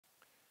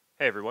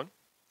Hey everyone,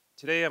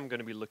 today I'm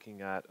going to be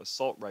looking at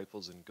assault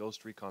rifles in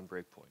Ghost Recon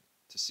Breakpoint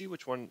to see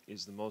which one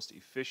is the most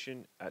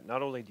efficient at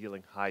not only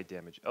dealing high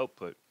damage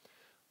output,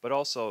 but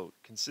also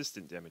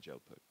consistent damage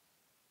output.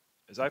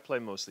 As I play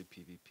mostly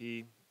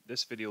PvP,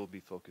 this video will be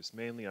focused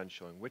mainly on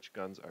showing which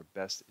guns are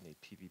best in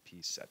a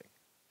PvP setting.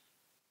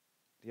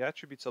 The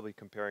attributes I'll be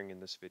comparing in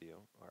this video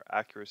are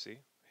accuracy,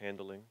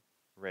 handling,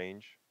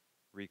 range,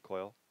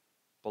 recoil,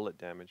 bullet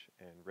damage,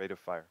 and rate of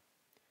fire.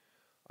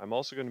 I'm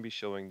also going to be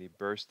showing the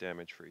burst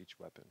damage for each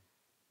weapon.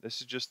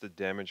 This is just the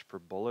damage per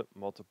bullet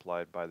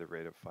multiplied by the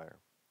rate of fire.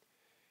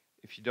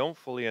 If you don't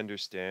fully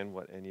understand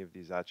what any of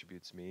these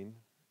attributes mean,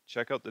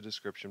 check out the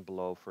description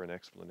below for an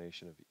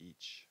explanation of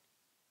each.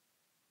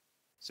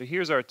 So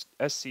here's our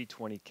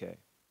SC20K.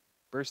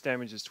 Burst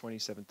damage is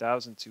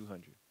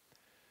 27,200.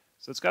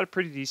 So it's got a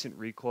pretty decent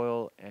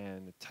recoil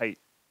and a tight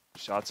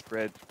shot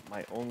spread.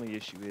 My only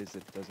issue is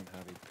that it doesn't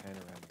have a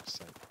panoramic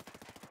sight.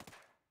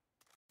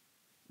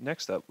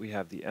 Next up, we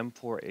have the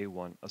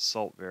M4A1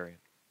 Assault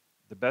variant.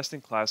 The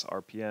best-in-class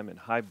RPM and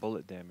high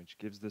bullet damage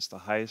gives this the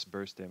highest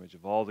burst damage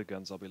of all the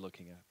guns I'll be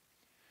looking at.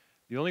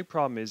 The only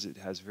problem is it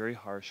has very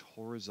harsh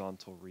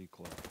horizontal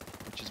recoil,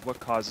 which is what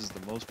causes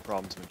the most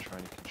problems when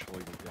trying to control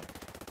your gun.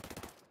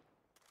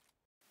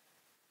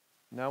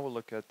 Now we'll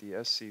look at the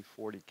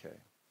SC40K.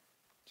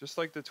 Just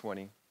like the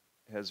 20,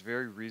 it has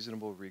very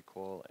reasonable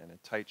recoil and a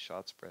tight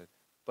shot spread,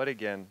 but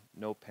again,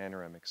 no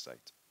panoramic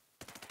sight.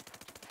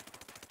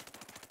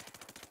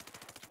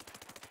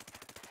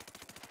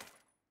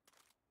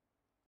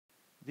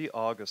 The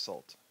AUG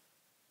Assault.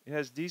 It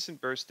has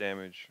decent burst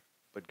damage,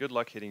 but good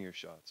luck hitting your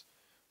shots.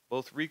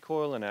 Both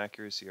recoil and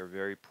accuracy are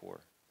very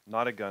poor.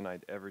 Not a gun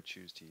I'd ever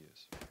choose to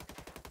use.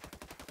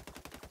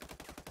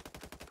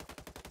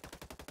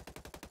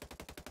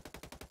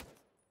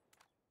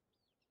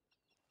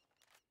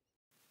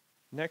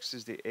 Next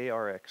is the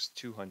ARX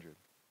 200.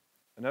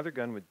 Another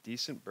gun with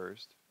decent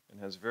burst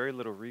and has very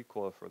little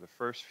recoil for the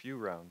first few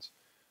rounds,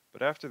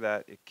 but after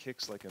that it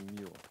kicks like a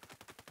mule.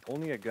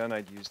 Only a gun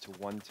I'd use to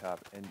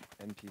one-tap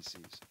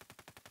NPCs.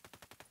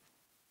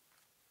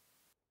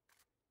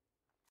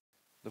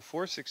 The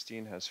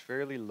 416 has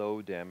fairly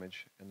low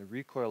damage and the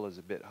recoil is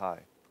a bit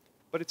high,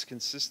 but it's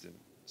consistent,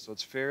 so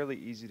it's fairly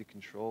easy to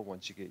control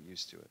once you get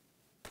used to it.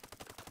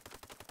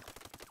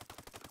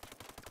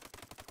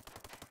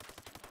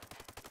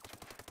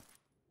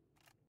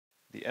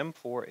 The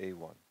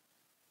M4A1.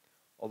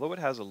 Although it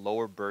has a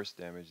lower burst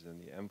damage than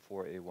the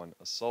M4A1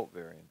 Assault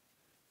variant,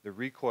 the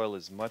recoil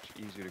is much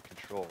easier to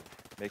control,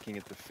 making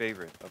it the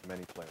favorite of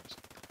many players.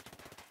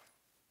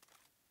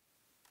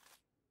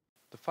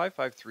 The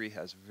 5.53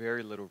 has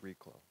very little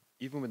recoil,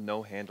 even with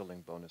no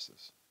handling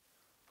bonuses.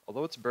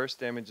 Although its burst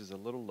damage is a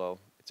little low,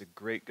 it's a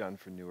great gun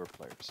for newer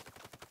players.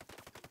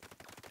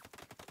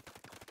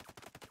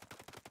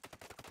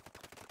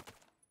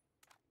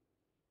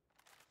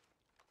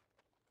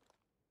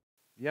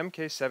 The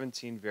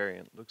MK17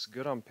 variant looks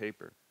good on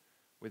paper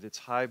with its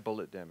high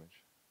bullet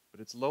damage, but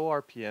its low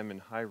RPM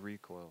and high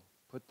recoil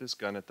put this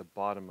gun at the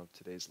bottom of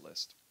today's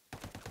list.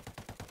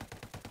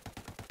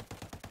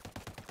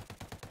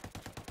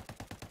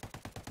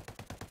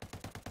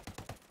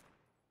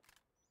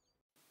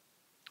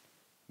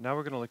 Now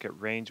we're going to look at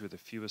range with a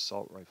few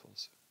assault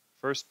rifles,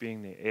 first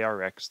being the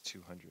ARX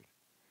 200.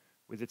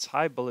 With its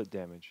high bullet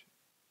damage,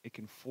 it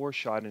can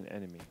four-shot an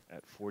enemy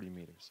at 40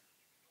 meters.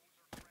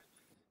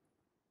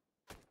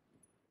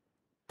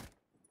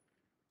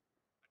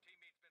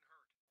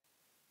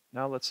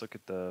 Now let's look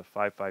at the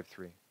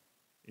 5.53.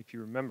 If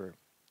you remember,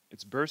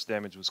 its burst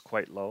damage was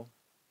quite low,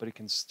 but it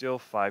can still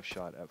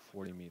 5-shot at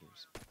 40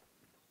 meters.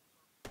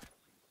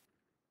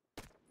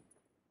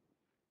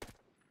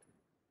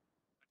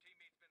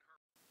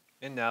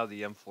 And now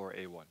the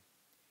M4A1.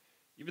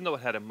 Even though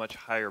it had a much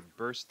higher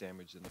burst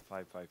damage than the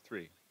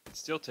 5.53, it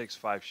still takes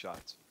 5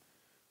 shots.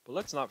 But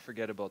let's not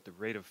forget about the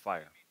rate of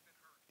fire.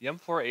 The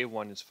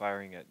M4A1 is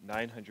firing at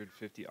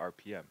 950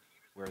 RPM,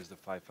 whereas the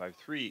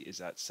 5.53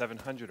 is at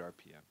 700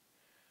 RPM.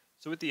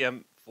 So with the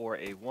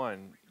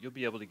M4A1, you'll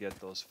be able to get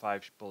those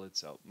 5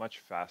 bullets out much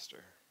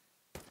faster.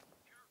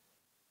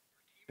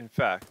 In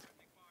fact,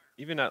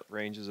 even at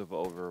ranges of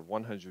over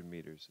 100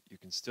 meters, you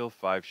can still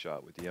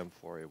 5-shot with the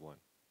M4A1.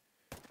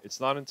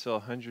 It's not until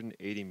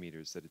 180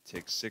 meters that it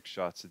takes 6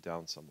 shots to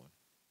down someone,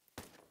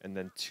 and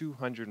then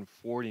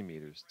 240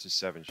 meters to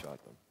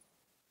 7-shot them.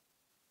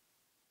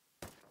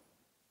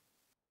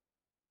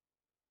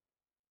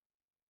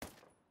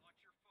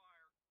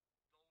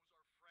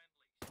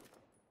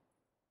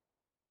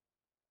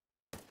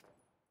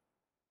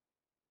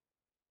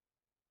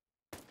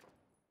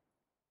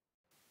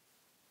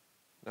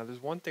 Now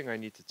there's one thing I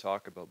need to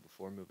talk about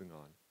before moving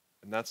on,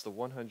 and that's the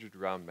 100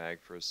 round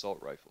mag for assault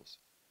rifles.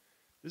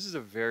 This is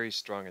a very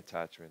strong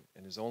attachment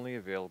and is only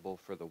available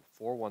for the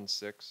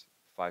 416,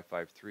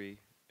 5.53,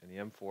 and the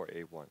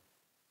M4A1.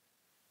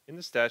 In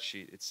the stat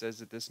sheet it says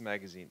that this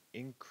magazine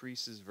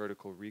increases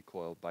vertical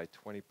recoil by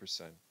 20%,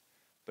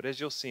 but as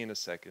you'll see in a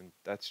second,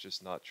 that's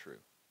just not true.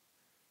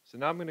 So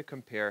now I'm going to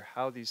compare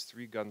how these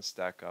three guns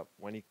stack up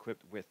when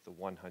equipped with the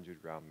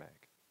 100 round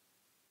mag.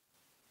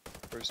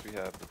 First we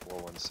have the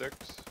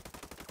 416.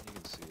 You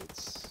can see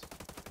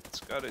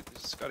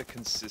it's got a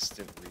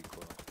consistent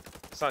recoil.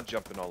 It's not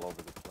jumping all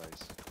over the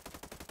place,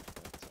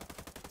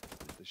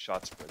 but the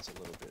shot spread's a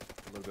little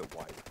bit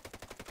wider.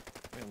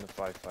 And the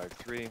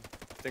 5.53,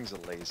 thing's a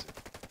laser.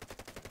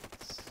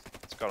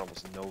 It's got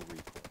almost no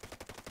recoil.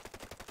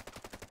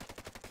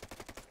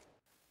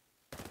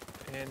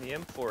 And the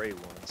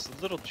M4A1, it's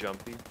a little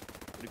jumpy,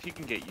 but if you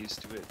can get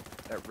used to it,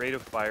 that rate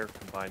of fire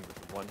combined with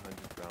the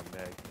 100 round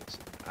mag makes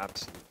it an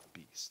absolute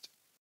beast.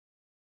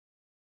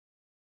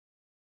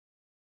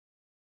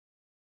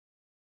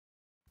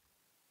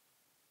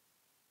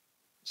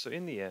 So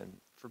in the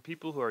end, for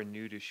people who are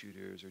new to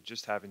shooters or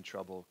just having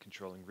trouble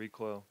controlling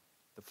recoil,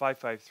 the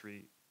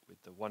 5.53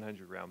 with the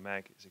 100 round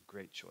mag is a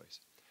great choice.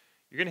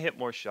 You're going to hit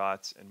more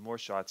shots, and more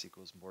shots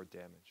equals more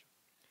damage.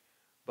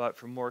 But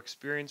for more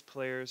experienced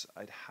players,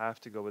 I'd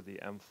have to go with the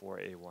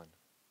M4A1.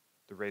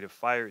 The rate of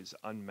fire is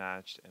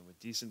unmatched, and with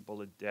decent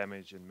bullet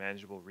damage and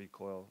manageable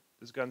recoil,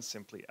 this gun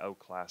simply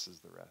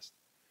outclasses the rest.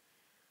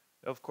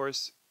 Now, of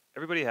course,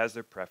 everybody has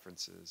their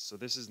preferences, so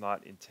this is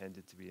not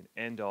intended to be an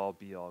end-all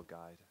be-all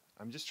guide.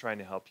 I'm just trying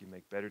to help you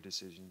make better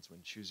decisions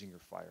when choosing your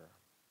firearm.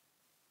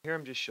 Here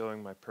I'm just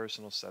showing my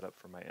personal setup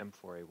for my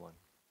M4A1.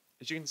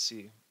 As you can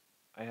see,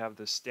 I have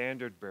the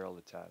standard barrel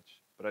attached,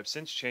 but I've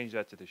since changed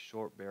that to the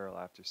short barrel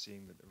after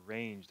seeing that the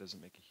range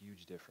doesn't make a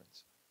huge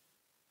difference.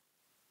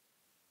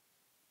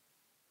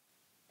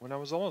 When I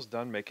was almost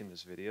done making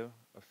this video,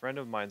 a friend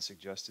of mine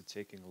suggested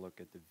taking a look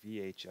at the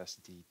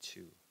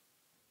VHS-D2.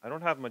 I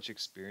don't have much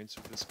experience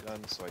with this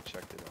gun, so I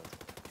checked it out.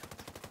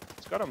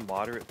 It's got a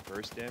moderate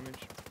burst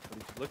damage, but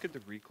if you look at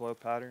the recoil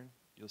pattern,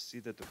 you'll see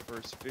that the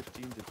first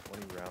 15 to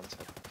 20 rounds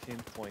have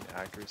pinpoint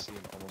accuracy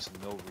and almost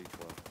no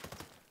recoil.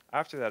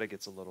 After that it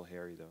gets a little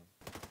hairy though.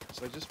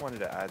 So I just wanted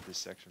to add this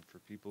section for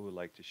people who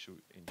like to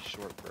shoot in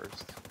short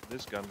bursts.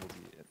 This gun will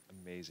be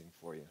amazing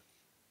for you.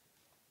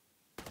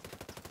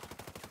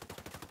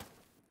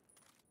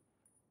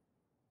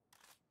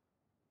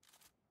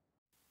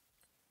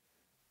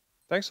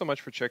 Thanks so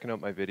much for checking out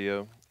my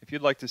video. If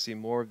you'd like to see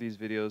more of these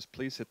videos,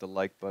 please hit the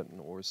like button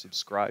or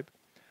subscribe.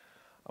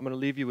 I'm going to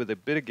leave you with a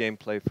bit of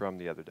gameplay from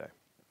the other day.